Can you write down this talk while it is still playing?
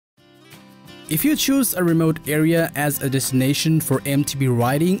If you choose a remote area as a destination for MTB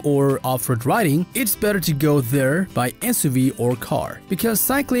riding or off-road riding, it's better to go there by SUV or car, because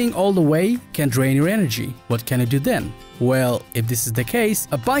cycling all the way can drain your energy. What can you do then? Well, if this is the case,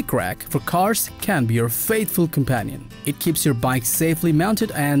 a bike rack for cars can be your faithful companion. It keeps your bike safely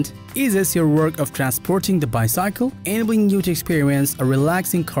mounted and eases your work of transporting the bicycle, enabling you to experience a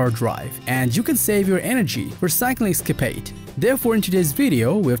relaxing car drive. And you can save your energy for cycling escapade. Therefore, in today's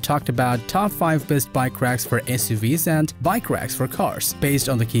video, we have talked about top 5 best bike racks for SUVs and bike racks for cars, based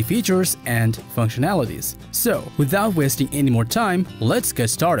on the key features and functionalities. So, without wasting any more time, let's get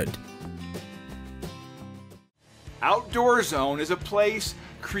started. Outdoor Zone is a place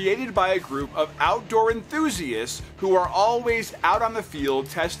created by a group of outdoor enthusiasts who are always out on the field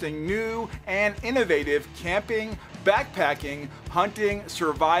testing new and innovative camping, backpacking, hunting,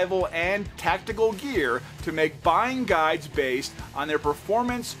 survival, and tactical gear to make buying guides based on their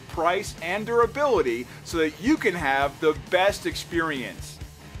performance, price, and durability so that you can have the best experience.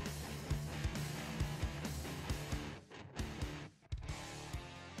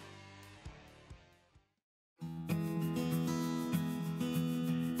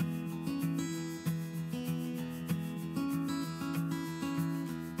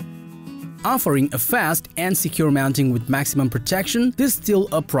 Offering a fast and secure mounting with maximum protection, this Thule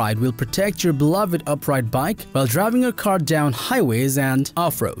UpRide will protect your beloved upright bike while driving your car down highways and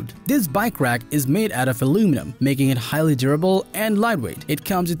off-road. This bike rack is made out of aluminum, making it highly durable and lightweight. It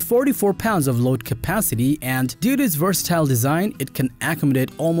comes with 44 pounds of load capacity, and due to its versatile design, it can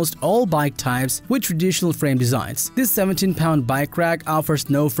accommodate almost all bike types with traditional frame designs. This 17-pound bike rack offers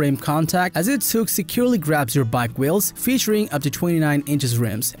no frame contact as its hook securely grabs your bike wheels, featuring up to 29 inches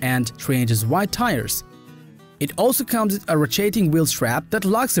rims and 3 inches wide tires. It also comes with a rotating wheel strap that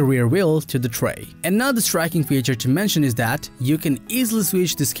locks the rear wheel to the tray. Another striking feature to mention is that you can easily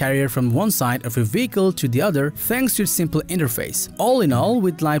switch this carrier from one side of your vehicle to the other thanks to its simple interface. All in all,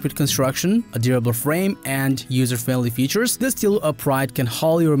 with lightweight construction, a durable frame, and user-friendly features, this Thule UpRide can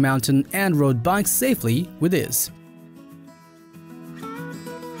haul your mountain and road bikes safely with ease.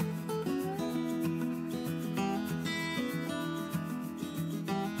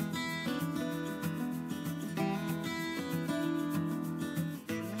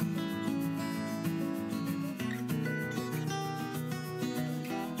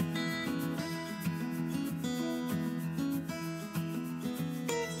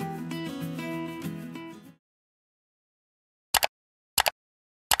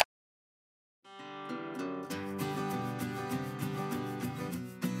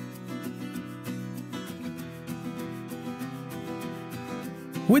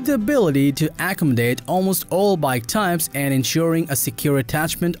 With the ability to accommodate almost all bike types and ensuring a secure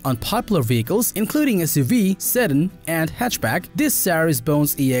attachment on popular vehicles, including SUV, sedan, and hatchback, this Saris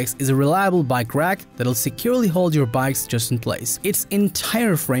Bones EX is a reliable bike rack that'll securely hold your bikes just in place. Its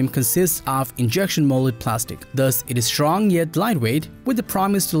entire frame consists of injection molded plastic, thus it is strong yet lightweight, with the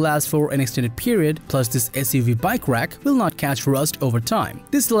promise to last for an extended period. Plus, this SUV bike rack will not catch rust over time.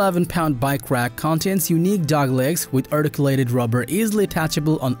 This 11-pound bike rack contains unique dog legs with articulated rubber easily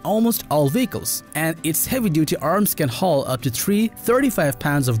attachable on almost all vehicles, and its heavy-duty arms can haul up to 35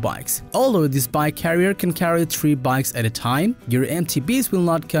 pounds of bikes. Although this bike carrier can carry 3 bikes at a time, your MTBs will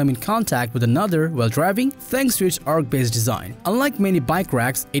not come in contact with another while driving thanks to its arc-based design. Unlike many bike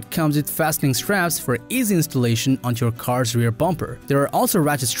racks, it comes with fastening straps for easy installation onto your car's rear bumper. There are also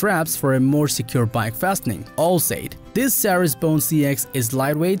ratchet straps for a more secure bike fastening. All said, this Saris Bones EX is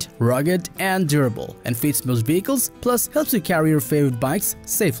lightweight, rugged, and durable, and fits most vehicles, plus helps you carry your favorite bikes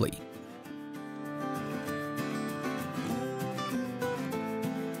safely.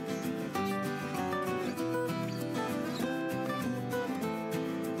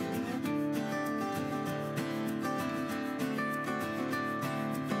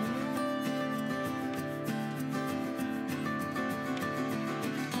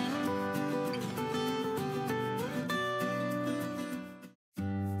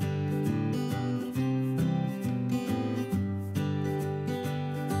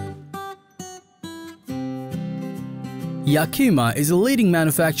 Yakima is a leading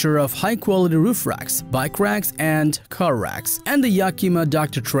manufacturer of high-quality roof racks, bike racks, and car racks, and the Yakima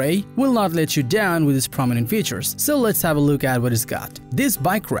Dr tray will not let you down with its prominent features. So let's have a look at what it's got. This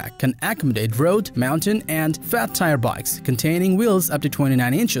bike rack can accommodate road, mountain, and fat tire bikes, containing wheels up to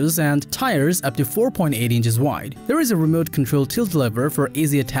 29 inches and tires up to 4.8 inches wide. There is a remote control tilt lever for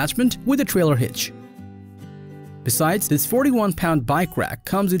easy attachment with a trailer hitch. Besides, this 41-pound bike rack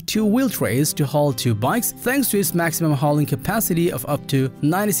comes with 2 wheel trays to haul 2 bikes thanks to its maximum hauling capacity of up to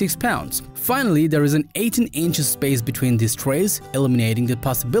 96 pounds. Finally, there is an 18 inches space between these trays, eliminating the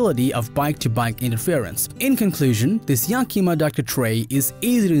possibility of bike-to-bike interference. In conclusion, this Yakima Dr. tray is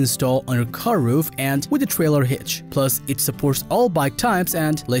easy to install on your car roof and with a trailer hitch. Plus, it supports all bike types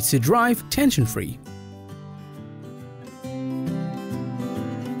and lets you drive tension-free.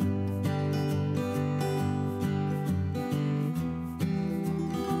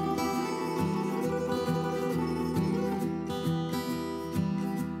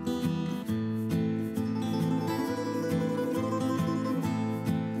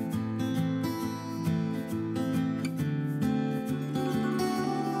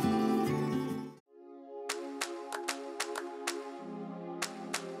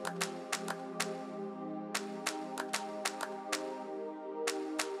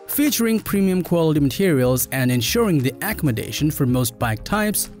 Featuring premium quality materials and ensuring the accommodation for most bike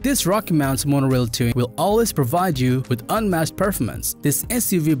types, this RockyMounts MonoRail 2 will always provide you with unmatched performance. This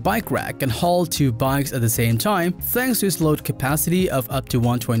SUV bike rack can haul 2 bikes at the same time thanks to its load capacity of up to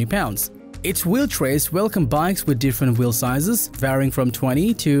 120 pounds. Its wheel trays welcome bikes with different wheel sizes, varying from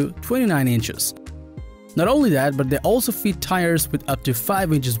 20 to 29 inches. Not only that, but they also fit tires with up to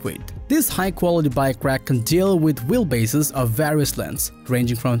 5 inches width. This high-quality bike rack can deal with wheelbases of various lengths,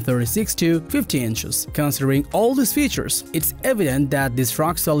 ranging from 36 to 50 inches. Considering all these features, it's evident that this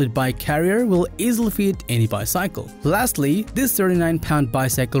rock-solid bike carrier will easily fit any bicycle. Lastly, this 39-pound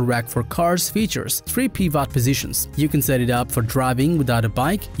bicycle rack for cars features 3 pivot positions. You can set it up for driving without a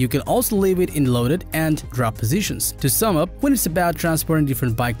bike. You can also leave it in loaded and drop positions. To sum up, when it's about transporting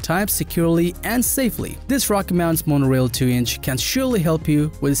different bike types securely and safely, this RockyMounts MonoRail 2-inch can surely help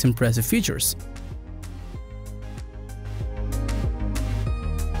you with its impressive features.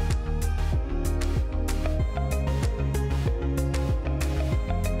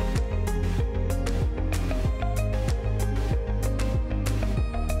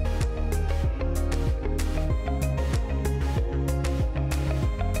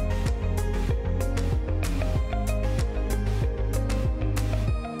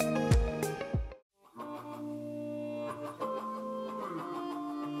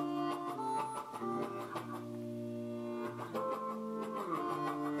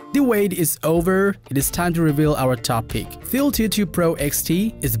 The wait is over. It is time to reveal our top pick. Thule T2 Pro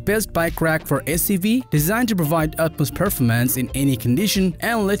XT is the best bike rack for SUV, designed to provide utmost performance in any condition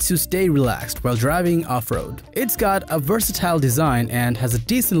and lets you stay relaxed while driving off-road. It's got a versatile design and has a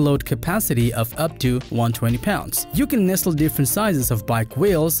decent load capacity of up to 120 pounds. You can nestle different sizes of bike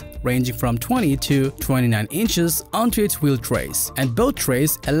wheels, ranging from 20 to 29 inches, onto its wheel trays, and both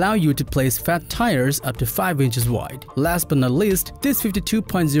trays allow you to place fat tires up to 5 inches wide. Last but not least, this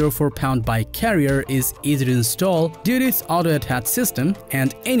 52.04-pound bike carrier is easy to install due to its auto-attach system,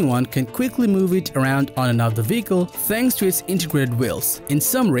 and anyone can quickly move it around on and off the vehicle thanks to its integrated wheels. In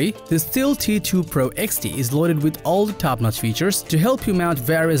summary, this Thule T2 Pro XT is loaded with all the top-notch features to help you mount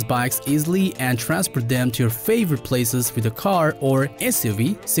various bikes easily and transport them to your favorite places with a car or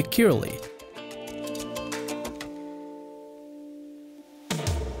SUV securely.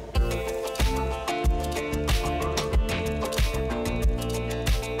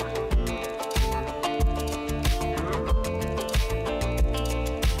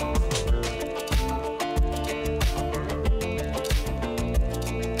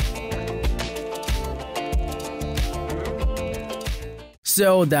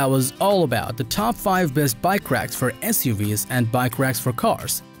 So that was all about the top 5 best bike racks for SUVs and bike racks for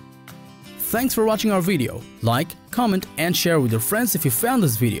cars. Thanks for watching our video. Like, comment and share with your friends if you found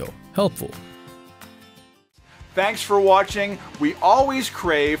this video helpful. Thanks for watching. We always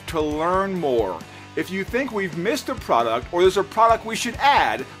crave to learn more. If you think we've missed a product or there's a product we should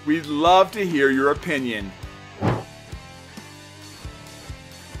add, we'd love to hear your opinion.